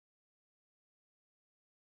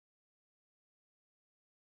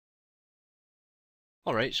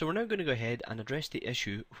Alright, so we're now going to go ahead and address the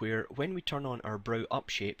issue where when we turn on our brow up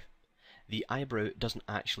shape, the eyebrow doesn't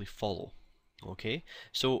actually follow. Okay,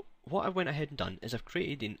 so what I went ahead and done is I've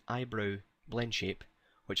created an eyebrow blend shape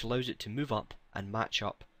which allows it to move up and match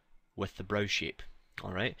up with the brow shape.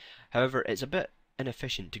 Alright, however, it's a bit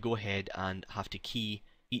inefficient to go ahead and have to key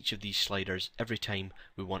each of these sliders every time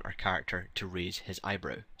we want our character to raise his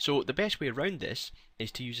eyebrow. So the best way around this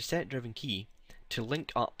is to use a set driven key to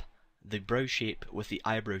link up the brow shape with the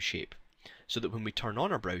eyebrow shape, so that when we turn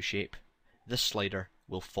on our brow shape, this slider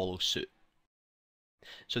will follow suit.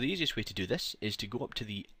 So the easiest way to do this is to go up to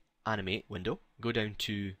the animate window, go down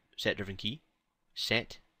to set driven key,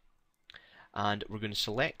 set, and we're going to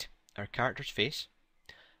select our character's face,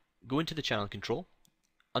 go into the channel control,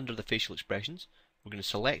 under the facial expressions, we're going to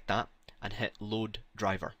select that and hit load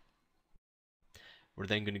driver. We're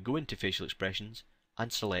then going to go into facial expressions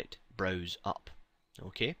and select brows up.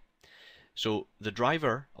 Okay, so the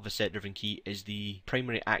driver of a set driven key is the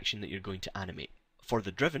primary action that you're going to animate. For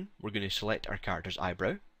the driven, we're going to select our character's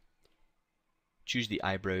eyebrow, choose the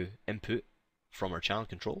eyebrow input from our channel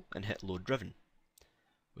control and hit load driven.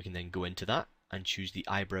 We can then go into that and choose the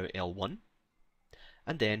eyebrow L1,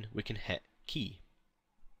 and then we can hit key.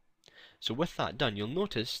 So with that done, you'll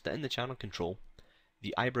notice that in the channel control,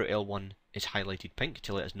 the eyebrow L1 is highlighted pink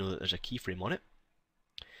to let us know that there's a keyframe on it.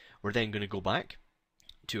 We're then going to go back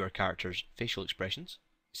to our character's facial expressions,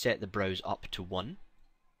 set the brows up to 1.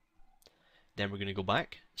 Then we're going to go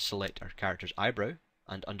back, select our character's eyebrow,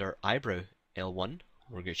 and under eyebrow L1,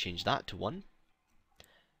 we're going to change that to 1.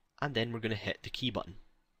 And then we're going to hit the key button.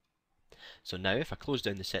 So now if I close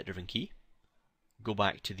down the set driven key, go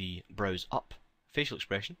back to the brows up facial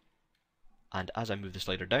expression, and as I move the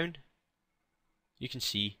slider down, you can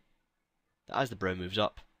see that as the brow moves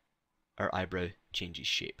up, our eyebrow changes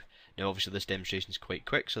shape. Now obviously this demonstration is quite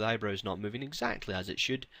quick, so the eyebrow is not moving exactly as it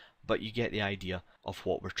should, but you get the idea of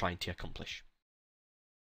what we're trying to accomplish.